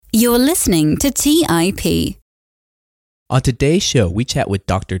You're listening to TIP. On today's show, we chat with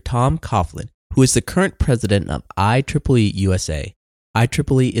Dr. Tom Coughlin, who is the current president of IEEE USA.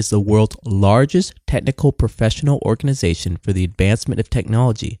 IEEE is the world's largest technical professional organization for the advancement of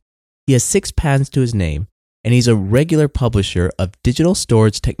technology. He has 6 patents to his name, and he's a regular publisher of Digital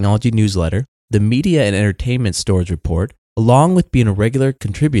Storage Technology Newsletter, the Media and Entertainment Storage Report, along with being a regular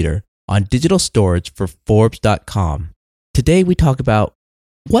contributor on digital storage for Forbes.com. Today, we talk about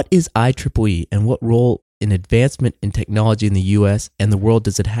what is IEEE and what role in advancement in technology in the US and the world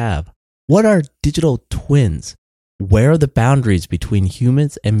does it have? What are digital twins? Where are the boundaries between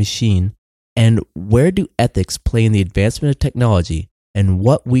humans and machine? And where do ethics play in the advancement of technology and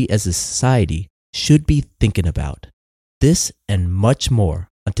what we as a society should be thinking about? This and much more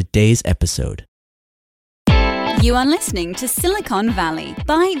on today's episode. You are listening to Silicon Valley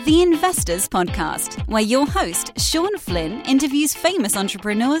by The Investors Podcast, where your host, Sean Flynn, interviews famous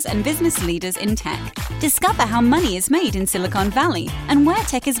entrepreneurs and business leaders in tech. Discover how money is made in Silicon Valley and where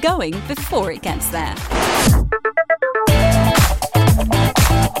tech is going before it gets there.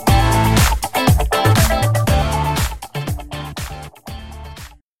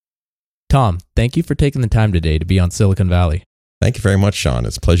 Tom, thank you for taking the time today to be on Silicon Valley. Thank you very much, Sean.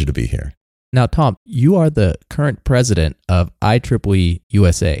 It's a pleasure to be here. Now, Tom, you are the current president of IEEE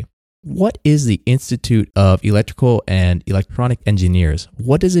USA. What is the Institute of Electrical and Electronic Engineers?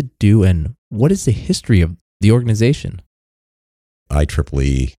 What does it do, and what is the history of the organization?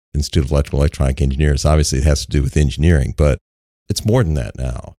 IEEE, Institute of Electrical and Electronic Engineers, obviously it has to do with engineering, but it's more than that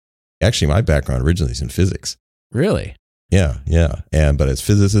now. Actually, my background originally is in physics. Really? Yeah. But it's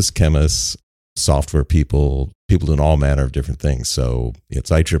physicists, chemists, software people doing all manner of different things. So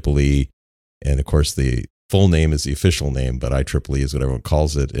it's IEEE. And of course, the full name is the official name, but IEEE is what everyone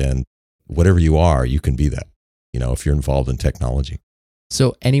calls it. And whatever you are, you can be that, if you're involved in technology.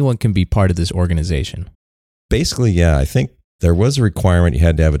 So anyone can be part of this organization? Basically, yeah. I think there was a requirement you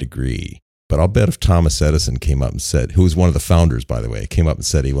had to have a degree. But I'll bet if Thomas Edison came up and said, who was one of the founders, by the way, came up and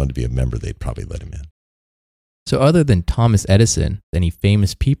said he wanted to be a member, they'd probably let him in. So other than Thomas Edison, any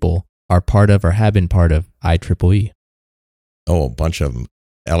famous people are part of or have been part of IEEE? Oh, a bunch of them.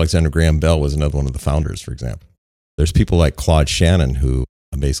 Alexander Graham Bell was another one of the founders, for example. There's people like Claude Shannon, who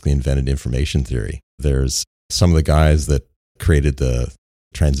basically invented information theory. There's some of the guys that created the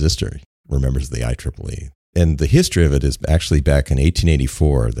transistor, were members of the IEEE. And the history of it is actually back in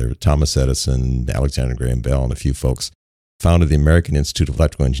 1884. There were Thomas Edison, Alexander Graham Bell, and a few folks founded the American Institute of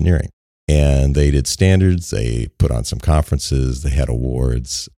Electrical Engineering. And they did standards, they put on some conferences, they had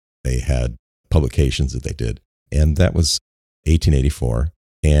awards, they had publications that they did. And that was 1884.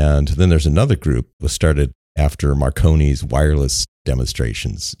 And then there's another group that was started after Marconi's wireless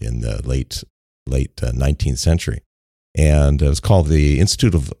demonstrations in the late 19th century. And it was called the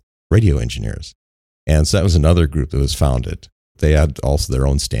Institute of Radio Engineers. And so that was another group that was founded. They had also their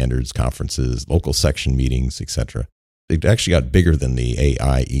own standards, conferences, local section meetings, etc. It actually got bigger than the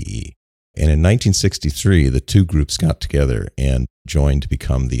AIEE. And in 1963, the two groups got together and joined to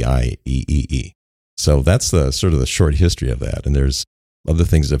become the IEEE. So that's the sort of the short history of that. And there's other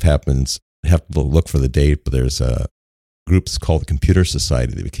things that have happened. Have to look for the date, but there's a group called the Computer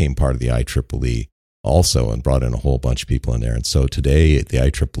Society that became part of the IEEE also and brought in a whole bunch of people in there. And so today, the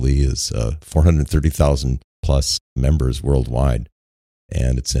IEEE is 430,000 plus members worldwide.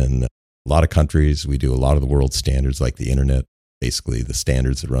 And it's in a lot of countries. We do a lot of the world standards like the internet. Basically, the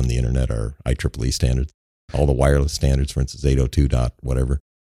standards that run the internet are IEEE standards. All the wireless standards, for instance, 802 dot whatever.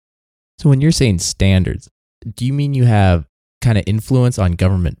 So when you're saying standards, do you mean you have kind of influence on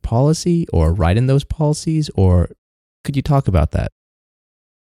government policy or write in those policies, or could you talk about that?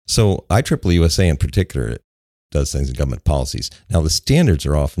 So IEEE USA in particular does things in government policies. Now the standards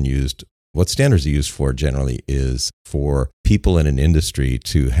are often used, what standards are used for generally is for people in an industry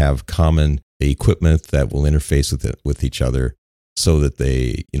to have common equipment that will interface with each other so that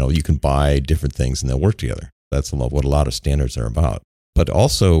they, you can buy different things and they'll work together. That's what a lot of standards are about. But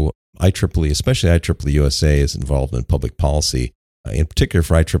also IEEE, especially IEEE USA, is involved in public policy. In particular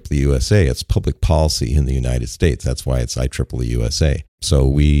for IEEE USA, it's public policy in the United States. That's why it's IEEE USA. So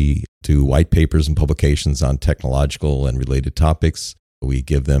we do white papers and publications on technological and related topics. We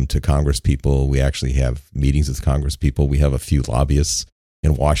give them to Congress people. We actually have meetings with Congress people. We have a few lobbyists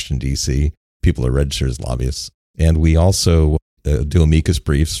in Washington, D.C. People are registered as lobbyists. And we also do amicus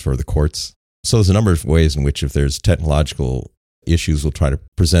briefs for the courts. So there's a number of ways in which if there's technological issues, we'll try to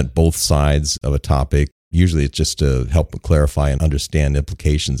present both sides of a topic. Usually it's just to help clarify and understand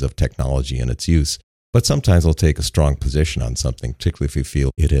implications of technology and its use. But sometimes we'll take a strong position on something, particularly if we feel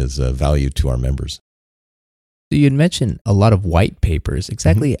it is of value to our members. So you had mentioned a lot of white papers.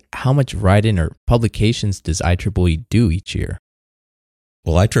 Exactly how much write-in or publications does IEEE do each year?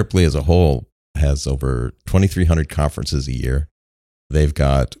 Well, IEEE as a whole has over 2,300 conferences a year. They've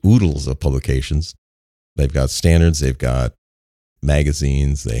got oodles of publications. They've got standards. They've got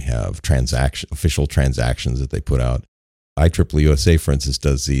magazines. They have official transactions that they put out. IEEE USA, for instance,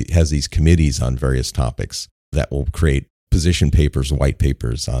 has these committees on various topics that will create position papers, white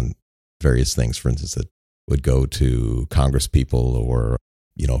papers on various things, for instance, that would go to Congress people, or,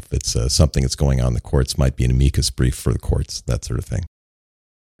 if it's something that's going on in the courts, might be an amicus brief for the courts, that sort of thing.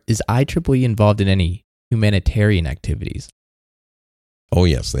 Is IEEE involved in any humanitarian activities? Oh,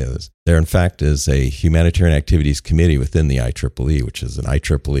 yes, there in fact is a humanitarian activities committee within the IEEE, which is an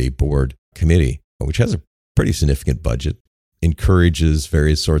IEEE board committee, which has a pretty significant budget, encourages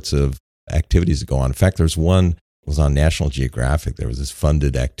various sorts of activities to go on. In fact, there's one was on National Geographic. There was this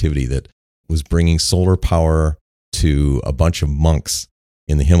funded activity that was bringing solar power to a bunch of monks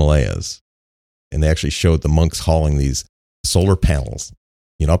in the Himalayas. And they actually showed the monks hauling these solar panels,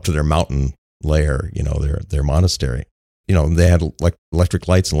 up to their mountain lair, their monastery. They had electric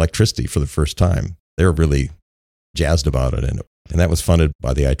lights and electricity for the first time. They were really jazzed about it. And that was funded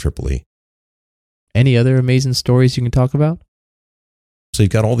by the IEEE. Any other amazing stories you can talk about? So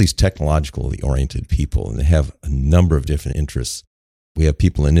you've got all these technologically oriented people, and they have a number of different interests. We have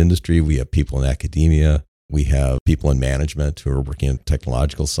people in industry. We have people in academia. We have people in management who are working on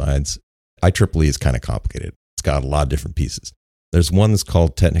technological sides. IEEE is kind of complicated. It's got a lot of different pieces. There's one that's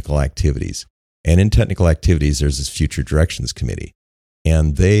called Technical Activities. And in Technical Activities, there's this Future Directions Committee.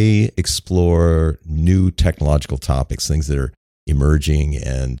 And they explore new technological topics, things that are emerging,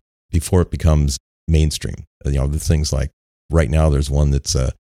 and before it becomes mainstream. The things like, right now there's one that's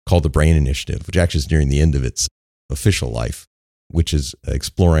called the Brain Initiative, which actually is nearing the end of its official life, which is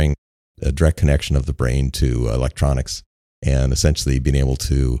exploring a direct connection of the brain to electronics, and essentially being able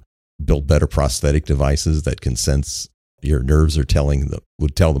to build better prosthetic devices that can sense your nerves would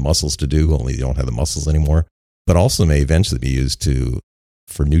tell the muscles to do, only you don't have the muscles anymore, but also may eventually be used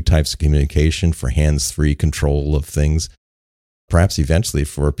for new types of communication, for hands-free control of things, perhaps eventually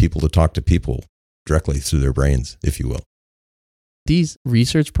for people to talk to people directly through their brains, if you will. These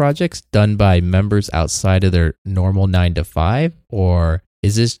research projects done by members outside of their normal 9 to 5, or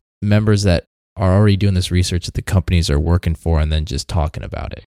is this members that are already doing this research that the companies are working for and then just talking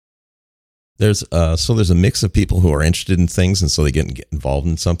about it? There's a mix of people who are interested in things, and so they get involved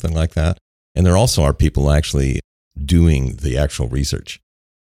in something like that. And there also are people actually doing the actual research.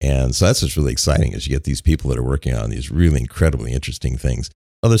 And so that's what's really exciting, is you get these people that are working on these really incredibly interesting things.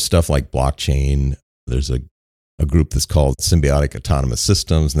 Other stuff like blockchain. There's a group that's called Symbiotic Autonomous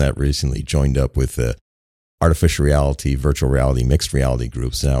Systems, and that recently joined up with the artificial reality, virtual reality, mixed reality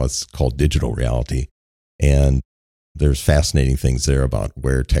groups. Now it's called digital reality. And there's fascinating things there about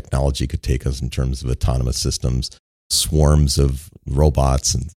where technology could take us in terms of autonomous systems, swarms of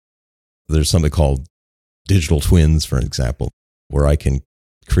robots. And there's something called DigitalTwins, for example, where I can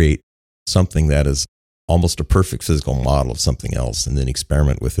create something that is almost a perfect physical model of something else and then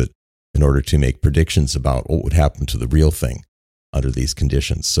experiment with it in order to make predictions about what would happen to the real thing under these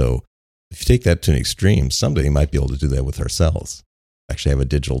conditions. So if you take that to an extreme, someday you might be able to do that with ourselves. Actually have a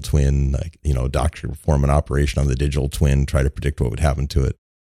digital twin, a doctor perform an operation on the digital twin, try to predict what would happen to it.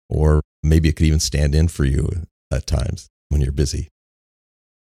 Or maybe it could even stand in for you at times when you're busy.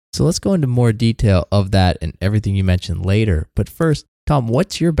 So let's go into more detail of that and everything you mentioned later. But first, Tom,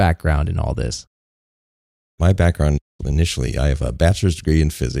 what's your background in all this? My background, initially, I have a bachelor's degree in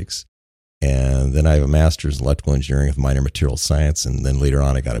physics, and then I have a master's in electrical engineering with minor material science, and then later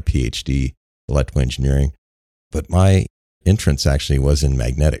on I got a PhD in electrical engineering. But my entrance actually was in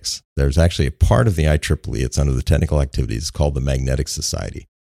magnetics. There's actually a part of the IEEE, it's under the technical activities, called the Magnetic Society.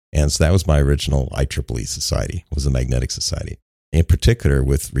 And so that was my original IEEE society, was the Magnetic Society, in particular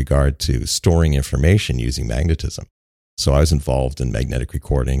with regard to storing information using magnetism. So I was involved in magnetic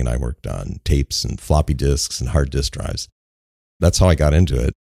recording, and I worked on tapes and floppy disks and hard disk drives. That's how I got into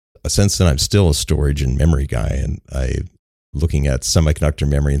it. Since then, I'm still a storage and memory guy, and I'm looking at semiconductor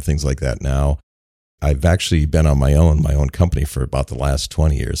memory and things like that now. I've actually been on my own company for about the last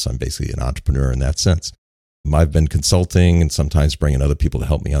 20 years. So I'm basically an entrepreneur in that sense. I've been consulting and sometimes bringing other people to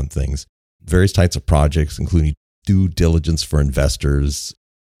help me on things, various types of projects, including due diligence for investors,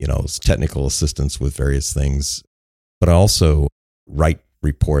 technical assistance with various things. But I also write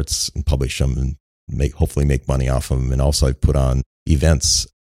reports and publish them and hopefully make money off of them. And also I put on events,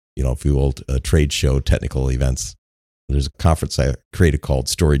 if you will, a trade show, technical events. There's a conference I created called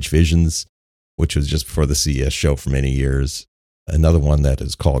Storage Visions, which was just before the CES show for many years. another one that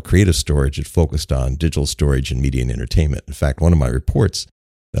is called creative storage. It focused on digital storage and media and entertainment. In fact, one of my reports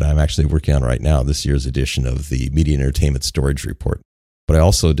that I'm actually working on right now, this year's edition of the Media and Entertainment Storage Report. But I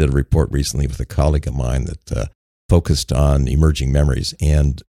also did a report recently with a colleague of mine that focused on emerging memories.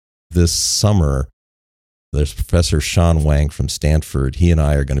 And this summer, there's Professor Sean Wang from Stanford. He and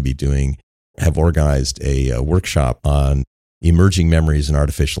I are going to have organized a workshop on emerging memories and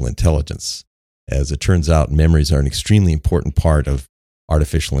artificial intelligence. As it turns out, memories are an extremely important part of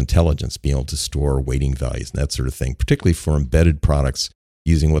artificial intelligence, being able to store weighting values and that sort of thing, particularly for embedded products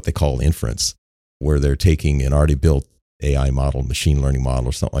using what they call inference, where they're taking an already built AI model, machine learning model,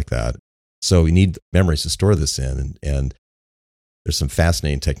 or something like that. So we need memories to store this in, and there's some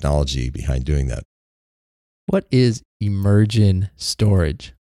fascinating technology behind doing that. What is emergent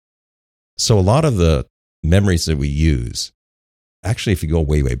storage? So a lot of the memories that we use, actually, if you go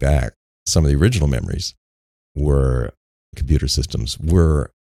way, way back, some of the original memories computer systems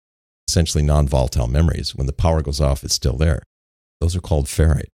were essentially non-volatile memories. When the power goes off, it's still there. Those are called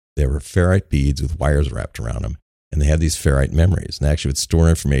ferrite. They were ferrite beads with wires wrapped around them, and they had these ferrite memories, and they actually would store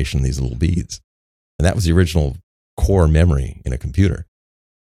information in these little beads. And that was the original core memory in a computer.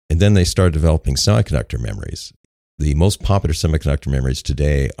 And then they started developing semiconductor memories. The most popular semiconductor memories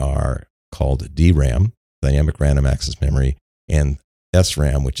today are called DRAM, dynamic random access memory, and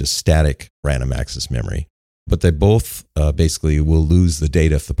SRAM, which is static random access memory. But they both basically will lose the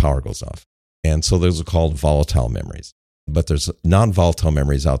data if the power goes off. And so those are called volatile memories. But there's non-volatile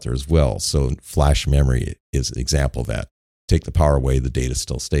memories out there as well. So flash memory is an example of that. Take the power away, the data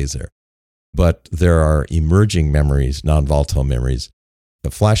still stays there. But there are emerging memories, non-volatile memories.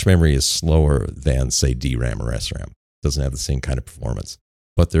 The flash memory is slower than, say, DRAM or SRAM. It doesn't have the same kind of performance.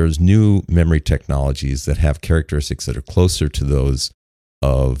 But there's new memory technologies that have characteristics that are closer to those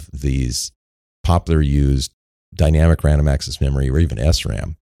of these popular used dynamic random access memory or even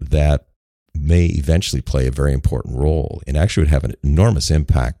SRAM that may eventually play a very important role and actually would have an enormous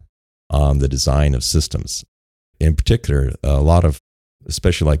impact on the design of systems. In particular, a lot of,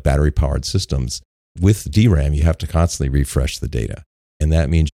 especially like battery-powered systems, with DRAM, you have to constantly refresh the data, and that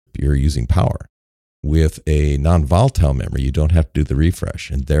means you're using power. With a non-volatile memory, you don't have to do the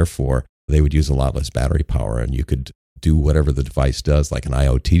refresh, and therefore, they would use a lot less battery power, and you could do whatever the device does, like an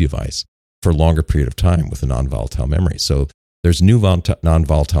IoT device, for a longer period of time with a non-volatile memory. So there's new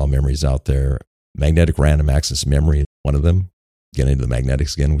non-volatile memories out there. Magnetic random access memory, one of them. Getting into the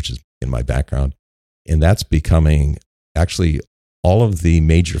magnetics again, which is in my background. And that's becoming, actually, all of the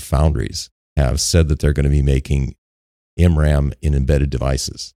major foundries have said that they're going to be making MRAM in embedded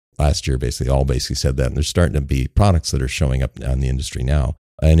devices. Last year, all said that. And there's starting to be products that are showing up in the industry now.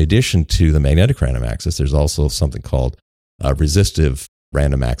 In addition to the magnetic random access, there's also something called resistive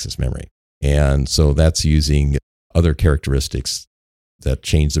random access memory. And so that's using other characteristics that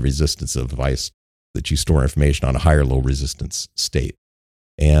change the resistance of the device that you store information on a higher low resistance state.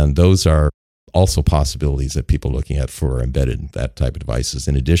 And those are also possibilities that people are looking at for embedded, that type of devices.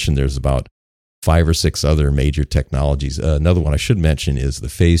 In addition, there's about 5 or 6 other major technologies. Another one I should mention is the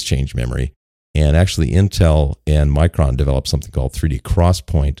phase change memory. And actually, Intel and Micron developed something called 3D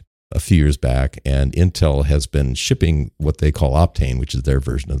XPoint a few years back. And Intel has been shipping what they call Optane, which is their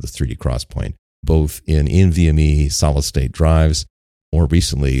version of the 3D XPoint, both in NVMe solid-state drives. More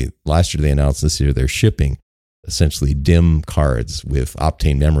recently, last year they announced, this year they're shipping essentially DIMM cards with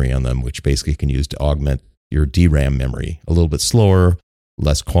Optane memory on them, which basically can use to augment your DRAM memory. A little bit slower,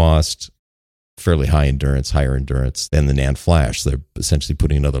 less cost, fairly higher endurance than the NAND flash. So they're essentially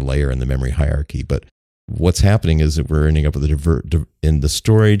putting another layer in the memory hierarchy. But what's happening is that we're ending up with in the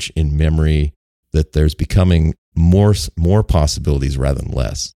storage in memory, that there's becoming more possibilities rather than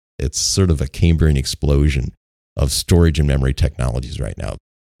less. It's sort of a Cambrian explosion of storage and memory technologies right now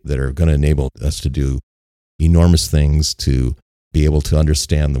that are going to enable us to do enormous things, to be able to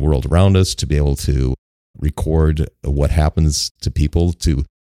understand the world around us, to be able to record what happens to people, to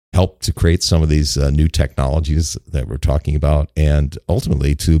help to create some of these new technologies that we're talking about, and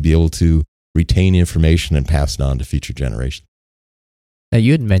ultimately to be able to retain information and pass it on to future generations. Now,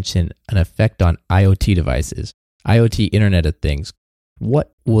 you had mentioned an effect on IoT devices, IoT Internet of Things.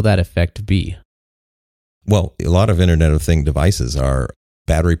 What will that effect be? Well, a lot of Internet of Things devices are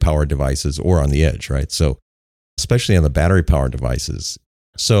battery-powered devices or on the edge, right? So especially on the battery-powered devices.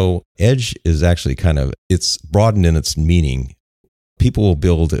 So edge is actually it's broadened in its meaning. People will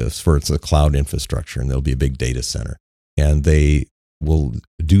build for a cloud infrastructure, and there'll be a big data center, and they will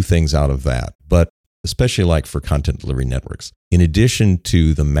do things out of that. But especially like for content delivery networks, in addition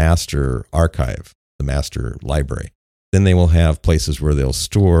to the master archive, the master library, then they will have places where they'll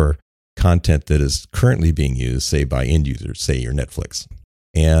store content that is currently being used, say by end users, say your Netflix,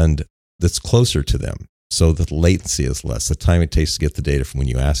 and that's closer to them. So the latency is less. The time it takes to get the data from when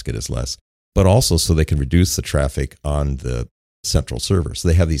you ask it is less, but also so they can reduce the traffic on the central server. So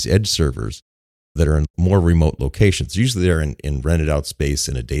they have these edge servers that are in more remote locations. Usually they're in rented out space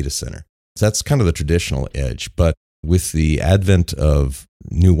in a data center. So that's kind of the traditional edge. But with the advent of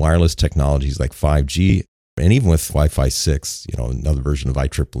new wireless technologies like 5G, and even with Wi-Fi 6, another version of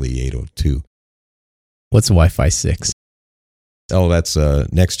IEEE 802. What's Wi-Fi 6? Oh, that's a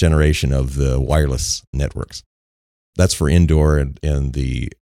next generation of the wireless networks. That's for indoor, and the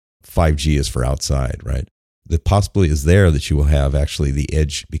 5G is for outside, right? The possibility is there that you will have actually the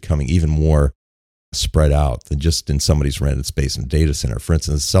edge becoming even more spread out than just in somebody's rented space in a data center. For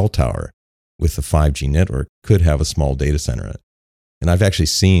instance, a cell tower with the 5G network could have a small data center in it. And I've actually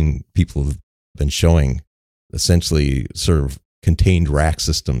seen people who've been showing essentially sort of contained rack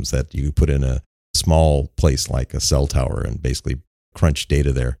systems that you put in a small place like a cell tower and basically crunch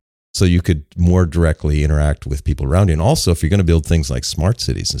data there. So you could more directly interact with people around you. And also, if you're going to build things like smart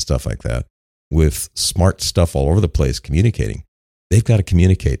cities and stuff like that, with smart stuff all over the place communicating, they've got to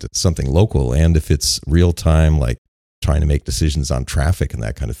communicate to something local. And if it's real time, like trying to make decisions on traffic and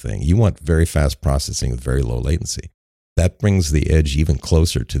that kind of thing, you want very fast processing with very low latency. That brings the edge even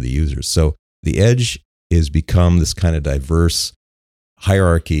closer to the users. So the edge has become this kind of diverse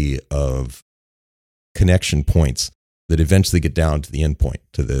hierarchy of connection points that eventually get down to the endpoint,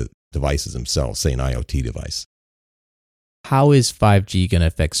 to the devices themselves, say an IoT device. How is 5G going to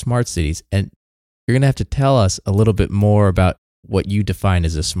affect smart cities? And you're going to have to tell us a little bit more about what you define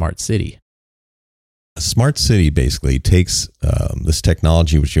as a smart city. A smart city basically takes this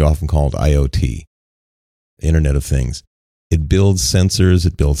technology, which you often called IoT, Internet of Things. It builds sensors,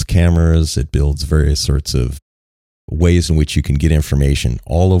 it builds cameras, it builds various sorts of ways in which you can get information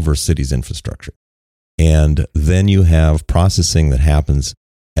all over a city's infrastructure. And then you have processing that happens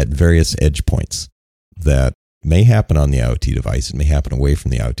at various edge points that may happen on the IoT device, it may happen away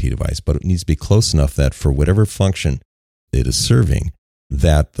from the IoT device, but it needs to be close enough that for whatever function it is serving,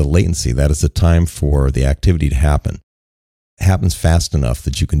 that the latency, that is the time for the activity to happen, happens fast enough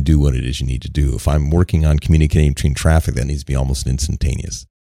that you can do what it is you need to do. If I'm working on communicating between traffic, that needs to be almost instantaneous.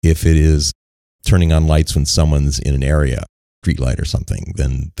 If it is turning on lights when someone's in an area, street light or something,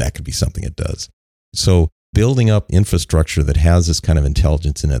 then that could be something it does. So building up infrastructure that has this kind of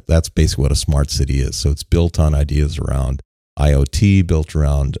intelligence in it, that's basically what a smart city is. So it's built on ideas around IoT, built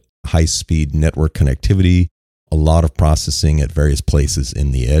around high-speed network connectivity, a lot of processing at various places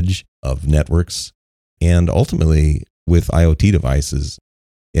in the edge of networks, and ultimately with IoT devices,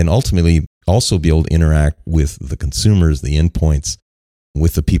 and ultimately also be able to interact with the consumers, the endpoints,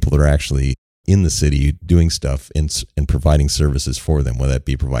 with the people that are actually in the city doing stuff and providing services for them, whether that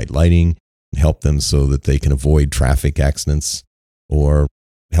be provide lighting and help them so that they can avoid traffic accidents, or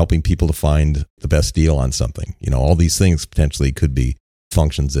helping people to find the best deal on something. All these things potentially could be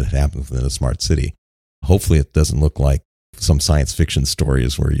functions that happen within a smart city. Hopefully it doesn't look like some science fiction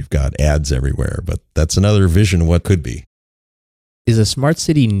stories where you've got ads everywhere, but that's another vision of what could be. Is a smart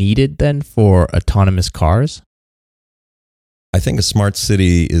city needed then for autonomous cars? I think a smart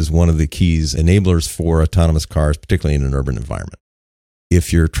city is one of the keys enablers for autonomous cars, particularly in an urban environment.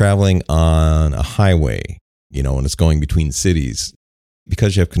 If you're traveling on a highway, and it's going between cities,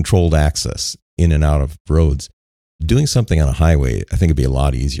 because you have controlled access in and out of roads, doing something on a highway, I think it'd be a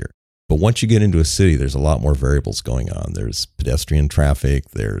lot easier. But once you get into a city, there's a lot more variables going on. There's pedestrian traffic,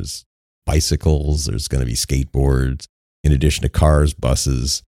 there's bicycles, there's going to be skateboards, in addition to cars,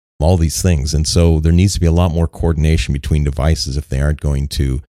 buses, all these things. And so there needs to be a lot more coordination between devices if they aren't going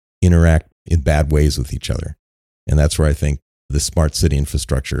to interact in bad ways with each other. And that's where I think the smart city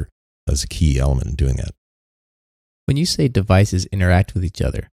infrastructure is a key element in doing that. When you say devices interact with each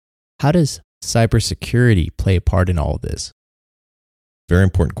other, how does cybersecurity play a part in all of this? Very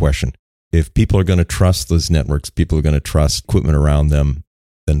important question. If people are going to trust those networks, people are going to trust equipment around them,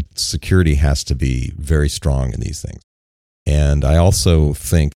 then security has to be very strong in these things. And I also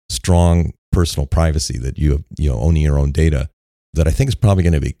think strong personal privacy, that you owning your own data, that I think is probably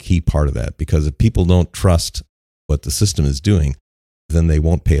going to be a key part of that, because if people don't trust what the system is doing, then they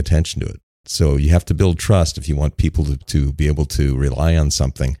won't pay attention to it. So you have to build trust if you want people to be able to rely on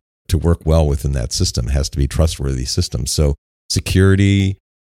something to work well within that system. It has to be a trustworthy system. So security,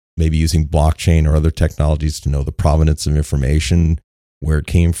 maybe using blockchain or other technologies to know the provenance of information, where it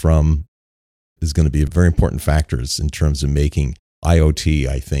came from, is going to be very important factors in terms of making IoT,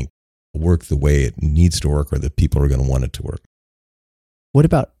 I think, work the way it needs to work, or that people are going to want it to work. What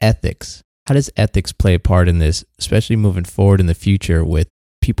about ethics? How does ethics play a part in this, especially moving forward in the future with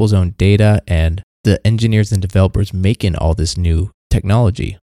people's own data and the engineers and developers making all this new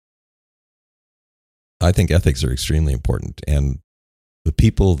technology? I think ethics are extremely important. And the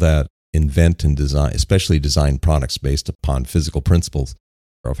people that invent and design, especially design products based upon physical principles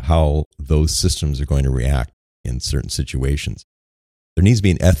of how those systems are going to react in certain situations. There needs to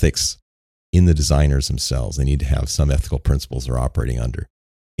be an ethics in the designers themselves. They need to have some ethical principles they're operating under.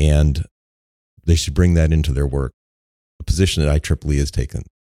 And they should bring that into their work. The position that IEEE has taken,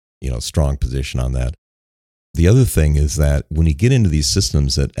 strong position on that. The other thing is that when you get into these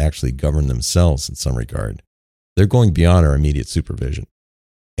systems that actually govern themselves in some regard, they're going beyond our immediate supervision.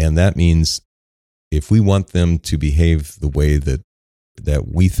 And that means if we want them to behave the way that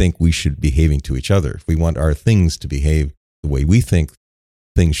we think we should be behaving to each other, if we want our things to behave the way we think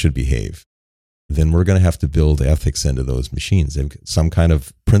things should behave, then we're going to have to build ethics into those machines. They've got some kind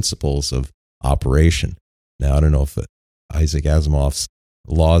of principles of operation. Now, I don't know if Isaac Asimov's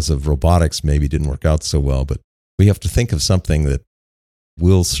laws of robotics maybe didn't work out so well, but we have to think of something that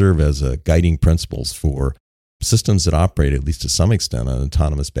will serve as a guiding principles for systems that operate, at least to some extent, on an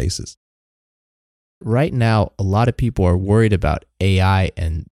autonomous basis. Right now, a lot of people are worried about AI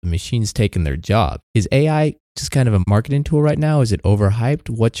and the machines taking their job. Is AI just kind of a marketing tool right now? Is it overhyped?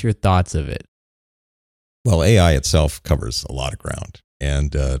 What's your thoughts of it? Well, AI itself covers a lot of ground,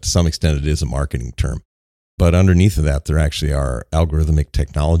 and to some extent it is a marketing term. But underneath of that, there actually are algorithmic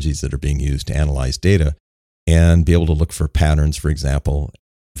technologies that are being used to analyze data and be able to look for patterns, for example,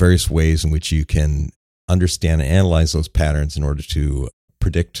 various ways in which you can understand and analyze those patterns in order to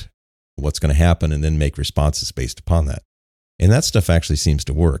predict what's going to happen and then make responses based upon that. And that stuff actually seems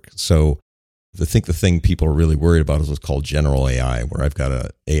to work. So I think the thing people are really worried about is what's called general AI, where I've got an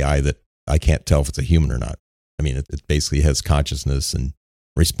AI that I can't tell if it's a human or not. I mean, it basically has consciousness and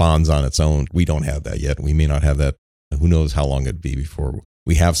responds on its own. We don't have that yet. We may not have that. Who knows how long it'd be before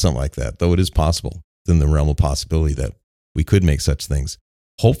we have something like that, though it is possible. It's in the realm of possibility that we could make such things.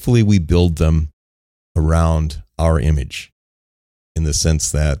 Hopefully we build them around our image in the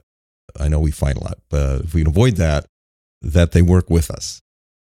sense that I know we fight a lot, but if we can avoid that they work with us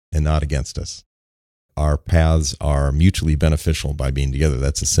and not against us. Our paths are mutually beneficial by being together.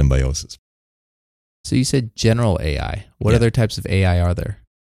 That's a symbiosis. So you said general AI. What other types of AI are there?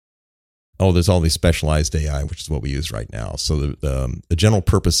 Oh, there's all these specialized AI, which is what we use right now. So the general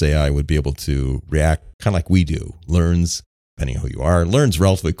purpose AI would be able to react kind of like we do. Learns, depending on who you are, learns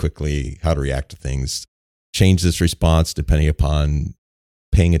relatively quickly how to react to things, change this response depending upon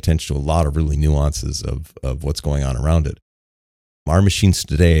paying attention to a lot of really nuances of what's going on around it. Our machines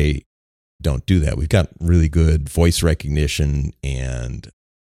today don't do that. We've got really good voice recognition and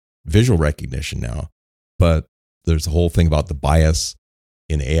visual recognition now, but there's a whole thing about the bias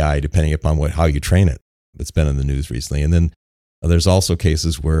in AI depending upon how you train it. It's been in the news recently. And then there's also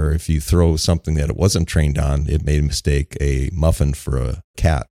cases where if you throw something that it wasn't trained on, it made a mistake, a muffin for a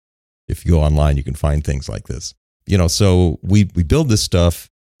cat. If you go online, you can find things like this. So we build this stuff.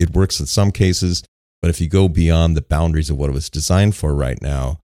 It works in some cases, but if you go beyond the boundaries of what it was designed for right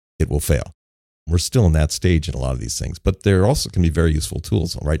now, it will fail. We're still in that stage in a lot of these things, but there also can be very useful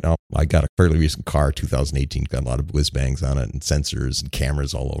tools. Right now, I got a fairly recent car, 2018, got a lot of whiz bangs on it and sensors and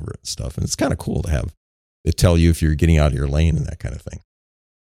cameras all over it and stuff. And it's kind of cool to have it tell you if you're getting out of your lane and that kind of thing.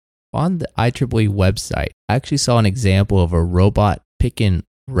 On the IEEE website, I actually saw an example of a robot picking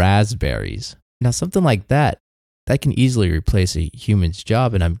raspberries. Now, something like that can easily replace a human's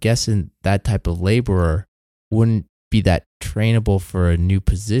job. And I'm guessing that type of laborer wouldn't be that trainable for a new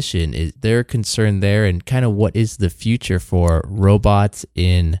position. Is there a concern there? And kind of what is the future for robots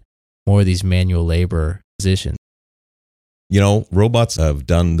in more of these manual labor positions? Robots have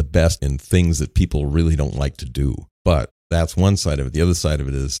done the best in things that people really don't like to do. But that's one side of it. The other side of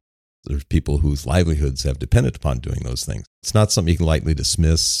it is there's people whose livelihoods have depended upon doing those things. It's not something you can lightly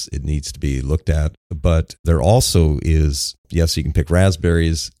dismiss. It needs to be looked at. But there also is, yes, you can pick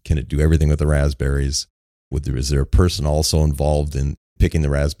raspberries. Can it do everything with the raspberries? Is there a person also involved in picking the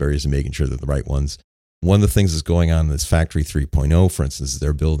raspberries and making sure they're the right ones? One of the things that's going on in this Factory 3.0, for instance, is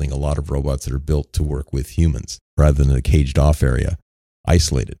they're building a lot of robots that are built to work with humans rather than in a caged off area,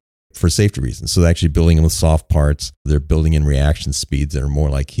 isolated for safety reasons. So they're actually building them with soft parts. They're building in reaction speeds that are more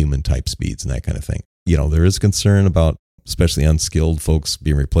like human type speeds and that kind of thing. There is concern about especially unskilled folks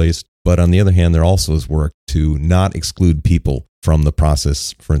being replaced. But on the other hand, there also is work to not exclude people from the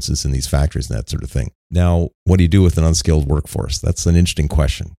process, for instance, in these factories and that sort of thing. Now, what do you do with an unskilled workforce? That's an interesting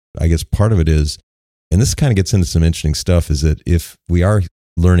question. I guess part of it is, and this kind of gets into some interesting stuff, is that if we are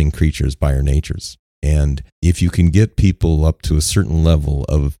learning creatures by our natures, and if you can get people up to a certain level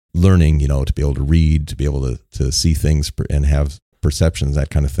of learning, to be able to read, to be able to see things and have perceptions, that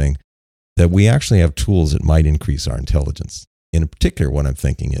kind of thing, that we actually have tools that might increase our intelligence. In particular, what I'm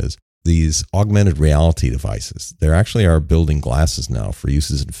thinking is these augmented reality devices. There actually are building glasses now for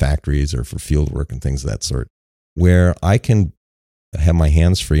uses in factories or for field work and things of that sort, where I can have my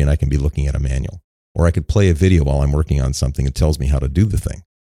hands free and I can be looking at a manual. Or I could play a video while I'm working on something that tells me how to do the thing.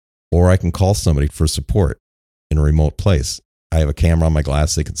 Or I can call somebody for support in a remote place. I have a camera on my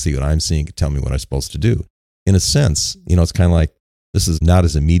glass. They can see what I'm seeing, can tell me what I'm supposed to do. In a sense, it's kind of like this is not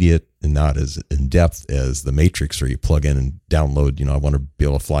as immediate and not as in-depth as the Matrix, where you plug in and download, I want to be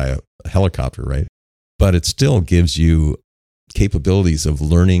able to fly a helicopter, right? But it still gives you capabilities of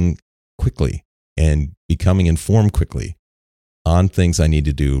learning quickly and becoming informed quickly on things I need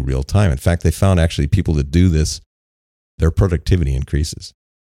to do real time. In fact, they found actually people that do this, their productivity increases.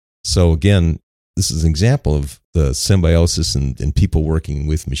 So again, this is an example of the symbiosis and people working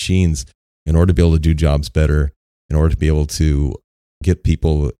with machines in order to be able to do jobs better, in order to be able to get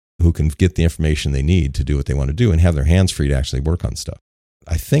people who can get the information they need to do what they want to do and have their hands free to actually work on stuff.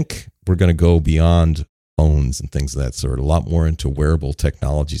 I think we're going to go beyond phones and things of that sort, a lot more into wearable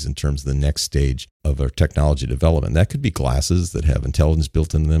technologies in terms of the next stage of our technology development. That could be glasses that have intelligence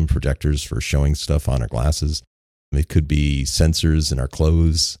built into them, projectors for showing stuff on our glasses. It could be sensors in our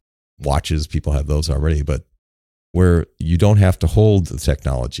clothes, watches. People have those already, but where you don't have to hold the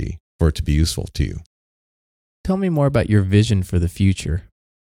technology for it to be useful to you. Tell me more about your vision for the future.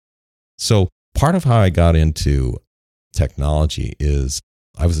 So part of how I got into technology is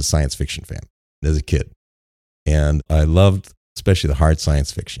I was a science fiction fan as a kid. And I loved especially the hard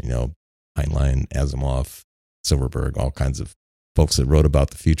science fiction, Heinlein, Asimov, Silverberg, all kinds of folks that wrote about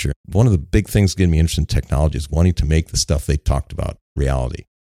the future. One of the big things getting me interested in technology is wanting to make the stuff they talked about reality.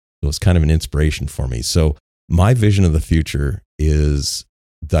 It was kind of an inspiration for me. So my vision of the future is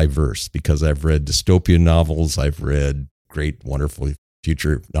diverse because I've read dystopian novels, I've read great, wonderful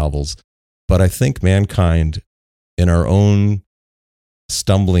future novels, but I think mankind in our own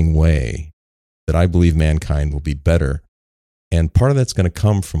stumbling way, that I believe mankind will be better. And part of that's going to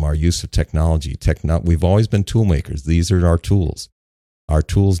come from our use of technology. We've always been tool makers. These are our tools. Our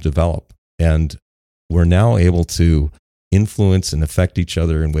tools develop. And we're now able to influence and affect each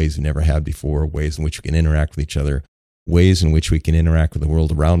other in ways we never had before, ways in which we can interact with each other, ways in which we can interact with the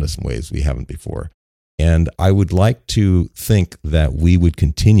world around us in ways we haven't before. And I would like to think that we would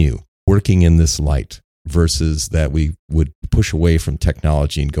continue working in this light versus that we would push away from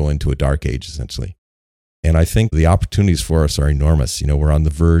technology and go into a dark age, essentially. And I think the opportunities for us are enormous. We're on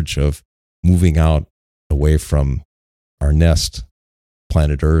the verge of moving out away from our nest,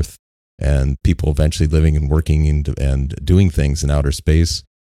 planet Earth, and people eventually living and working and doing things in outer space.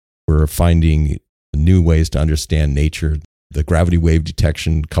 We're finding new ways to understand nature. The gravity wave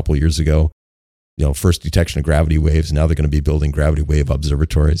detection a couple of years ago, first detection of gravity waves. Now they're going to be building gravity wave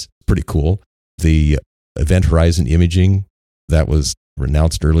observatories. Pretty cool. The Event Horizon imaging that was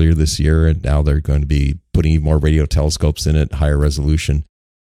announced earlier this year, and now they're going to be putting even more radio telescopes in it, higher resolution.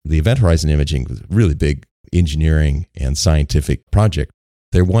 The Event Horizon imaging was a really big engineering and scientific project.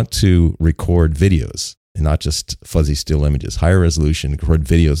 They want to record videos and not just fuzzy still images, higher resolution, record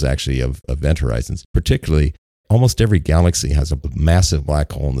videos actually of event horizons. Particularly, almost every galaxy has a massive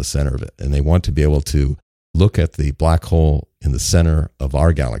black hole in the center of it, and they want to be able to look at the black hole in the center of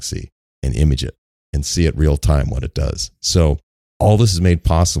our galaxy and image it and see it real time what it does. So all this is made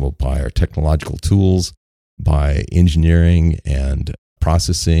possible by our technological tools, by engineering and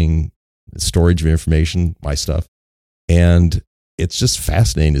processing, storage of information, my stuff. And it's just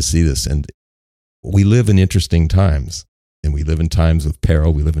fascinating to see this. And we live in interesting times, and we live in times of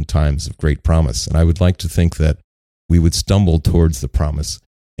peril. We live in times of great promise. And I would like to think that we would stumble towards the promise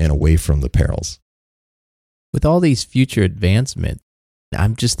and away from the perils. With all these future advancements,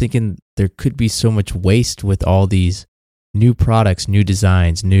 I'm just thinking there could be so much waste with all these new products, new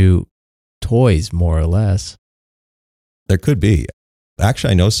designs, new toys, more or less. There could be.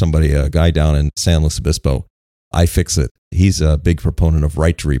 Actually, I know somebody, a guy down in San Luis Obispo, iFixit. He's a big proponent of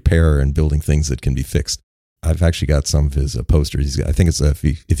right to repair and building things that can be fixed. I've actually got some of his posters. I think it's if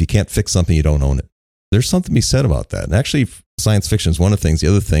you can't fix something, you don't own it. There's something to be said about that. And actually, science fiction is one of the things. The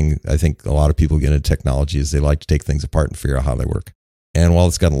other thing I think a lot of people get into technology is they like to take things apart and figure out how they work. And while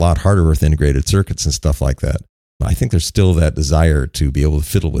it's gotten a lot harder with integrated circuits and stuff like that, I think there's still that desire to be able to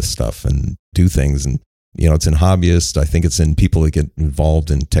fiddle with stuff and do things. And, it's in hobbyists. I think it's in people that get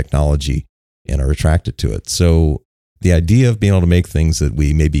involved in technology and are attracted to it. So the idea of being able to make things that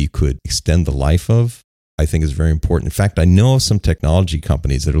we maybe could extend the life of, I think is very important. In fact, I know of some technology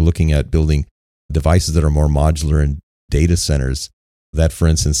companies that are looking at building devices that are more modular in data centers that, for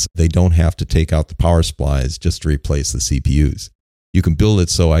instance, they don't have to take out the power supplies just to replace the CPUs. you can build it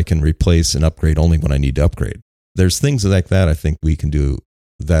so I can replace and upgrade only when I need to upgrade. There's things like that I think we can do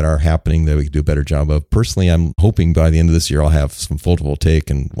that are happening that we can do a better job of. Personally, I'm hoping by the end of this year I'll have some photovoltaic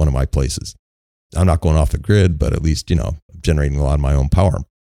in one of my places. I'm not going off the grid, but at least, generating a lot of my own power.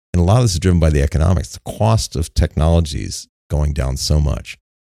 And a lot of this is driven by the economics. The cost of technologies going down so much.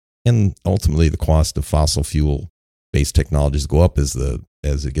 And ultimately, the cost of fossil fuel-based technologies go up as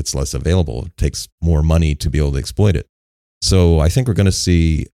it gets less available. It takes more money to be able to exploit it. So I think we're going to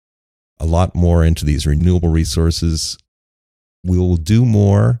see a lot more into these renewable resources. We will do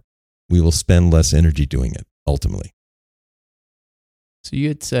more. We will spend less energy doing it, ultimately. So you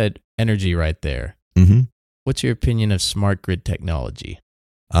had said energy right there. Mm-hmm. What's your opinion of smart grid technology?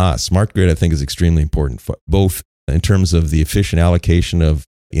 Smart grid, I think, is extremely important, both in terms of the efficient allocation of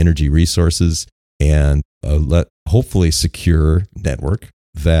energy resources and hopefully secure network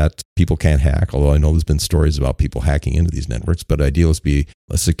that people can't hack, although I know there's been stories about people hacking into these networks, but ideal is to be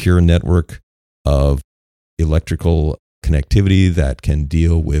a secure network of electrical connectivity that can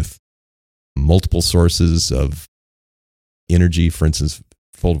deal with multiple sources of energy, for instance,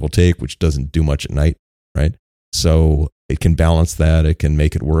 photovoltaic, which doesn't do much at night, right? So it can balance that, it can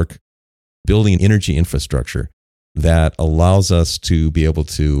make it work. Building an energy infrastructure that allows us to be able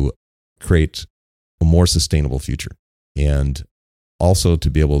to create a more sustainable future and also to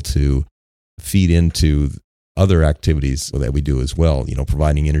be able to feed into other activities that we do as well,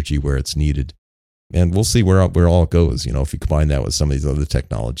 providing energy where it's needed. And we'll see where all it goes, if you combine that with some of these other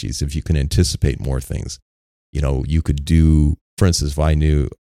technologies, if you can anticipate more things. You could do, for instance, if I knew,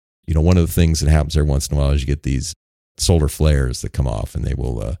 one of the things that happens every once in a while is you get these solar flares that come off, and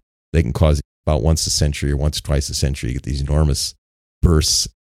they can cause about once a century or once or twice a century, you get these enormous bursts,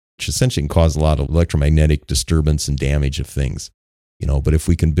 which essentially can cause a lot of electromagnetic disturbance and damage of things. But if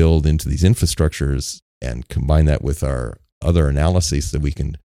we can build into these infrastructures and combine that with our other analyses, that we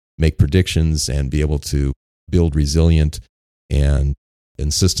can make predictions and be able to build resilient and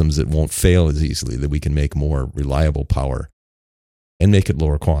systems that won't fail as easily, that we can make more reliable power and make it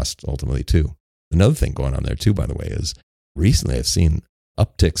lower cost ultimately too. Another thing going on there too, by the way, is recently I've seen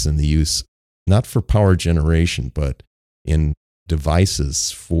upticks in the use, not for power generation, but in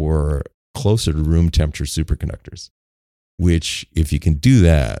devices for closer to room temperature superconductors, which, if you can do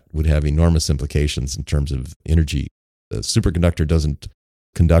that, would have enormous implications in terms of energy. The superconductor doesn't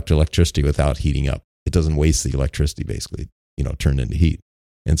conduct electricity without heating up. It doesn't waste the electricity, basically, turned into heat.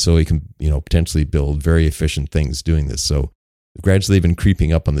 And so you can, potentially build very efficient things doing this. So gradually been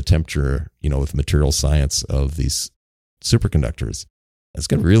creeping up on the temperature, with material science of these superconductors. It's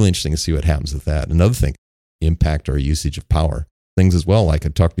going to be really interesting to see what happens with that. Another thing, impact our usage of power. Things as well, like I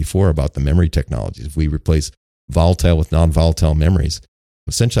talked before about the memory technologies. If we replace volatile with non-volatile memories,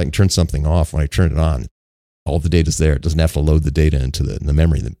 essentially I can turn something off. When I turn it on, all the data's there. It doesn't have to load the data into the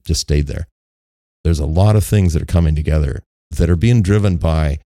memory that just stayed there. There's a lot of things that are coming together that are being driven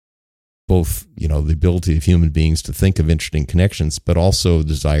by both, the ability of human beings to think of interesting connections, but also the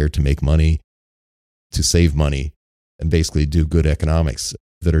desire to make money, to save money, and basically do good economics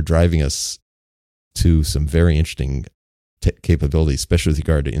that are driving us to some very interesting capabilities, especially with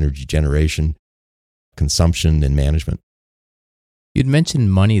regard to energy generation, consumption, and management. You'd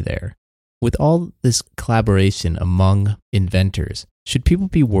mentioned money there. With all this collaboration among inventors, should people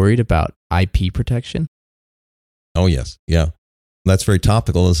be worried about IP protection? Oh, yes. Yeah. That's very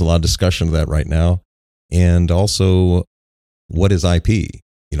topical. There's a lot of discussion of that right now. And also, what is IP,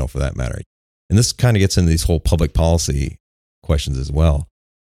 for that matter? And this kind of gets into these whole public policy questions as well.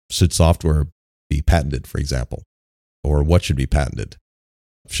 Should software be patented, for example? Or what should be patented?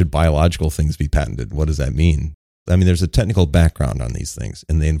 Should biological things be patented? What does that mean? There's a technical background on these things,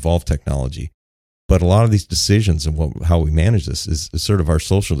 and they involve technology. But a lot of these decisions and how we manage this is sort of our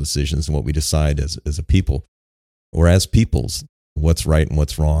social decisions and what we decide as a people, or as peoples, what's right and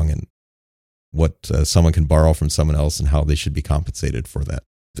what's wrong, and what someone can borrow from someone else and how they should be compensated for that.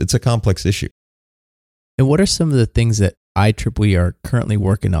 It's a complex issue. And what are some of the things that IEEE are currently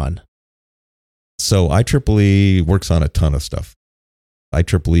working on? So IEEE works on a ton of stuff.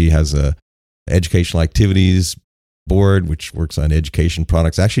 IEEE has a educational activities board, which works on education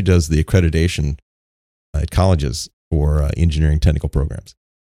products, actually does the accreditation at colleges for engineering technical programs.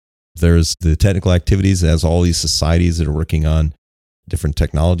 There's the technical activities, as all these societies that are working on different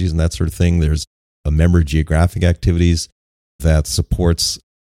technologies and that sort of thing. There's a member geographic activities that supports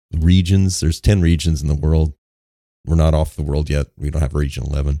regions. There's 10 regions in the world. We're not off the world yet. We don't have Region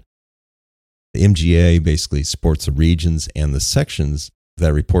 11. The MGA basically supports the regions and the sections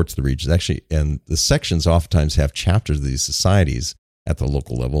that reports the regions. Actually, and the sections oftentimes have chapters of these societies at the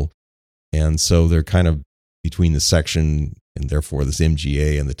local level. And so they're kind of between the section and therefore this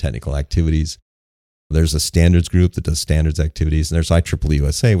MGA and the technical activities. There's a standards group that does standards activities, and there's IEEE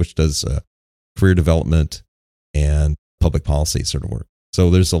USA, which does career development and public policy sort of work. So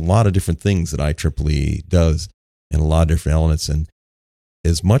there's a lot of different things that IEEE does and a lot of different elements. And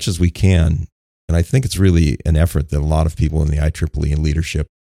as much as we can, and I think it's really an effort that a lot of people in the IEEE and leadership,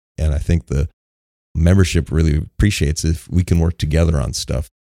 and I think the membership really appreciates if we can work together on stuff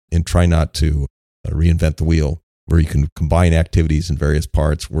and try not to reinvent the wheel, where you can combine activities in various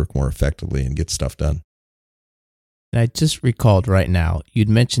parts, work more effectively, and get stuff done. And I just recalled right now, you'd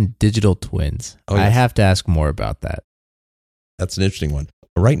mentioned digital twins. Oh, yes. I have to ask more about that. That's an interesting one.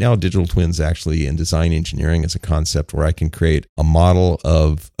 Right now, digital twins actually in design engineering is a concept where I can create a model